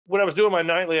when I was doing my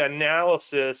nightly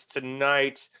analysis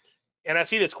tonight, and I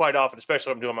see this quite often,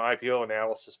 especially when I'm doing my IPO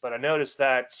analysis, but I noticed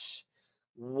that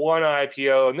one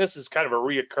IPO, and this is kind of a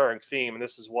reoccurring theme, and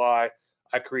this is why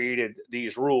I created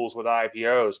these rules with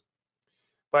IPOs.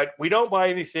 But we don't buy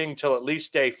anything till at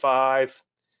least day 5.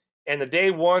 And the day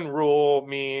 1 rule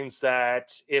means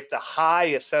that if the high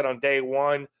is set on day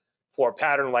 1 for a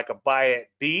pattern like a buy at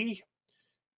B,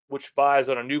 which buys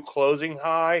on a new closing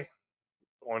high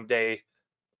on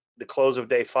the close of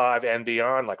day 5 and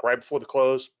beyond, like right before the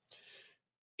close,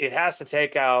 it has to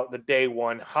take out the day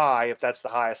 1 high if that's the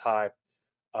highest high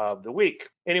of the week.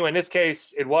 Anyway, in this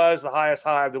case, it was the highest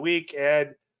high of the week,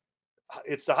 and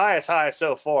it's the highest high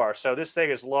so far. So this thing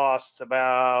has lost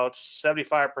about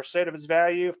 75% of its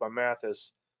value, if my math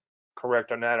is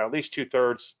correct on that, or at least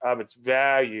 2/3 of its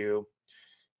value.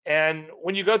 And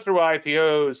when you go through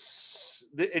IPOs,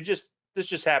 this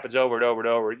just happens over and over and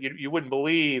over. You wouldn't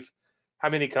believe how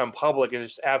many come public and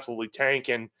just absolutely tank.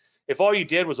 And if all you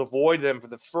did was avoid them for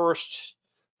the first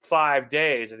 5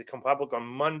 days, and they come public on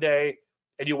Monday,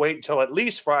 and you wait until at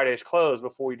least Friday's close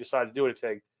before you decide to do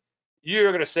anything,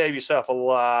 you're going to save yourself a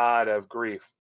lot of grief.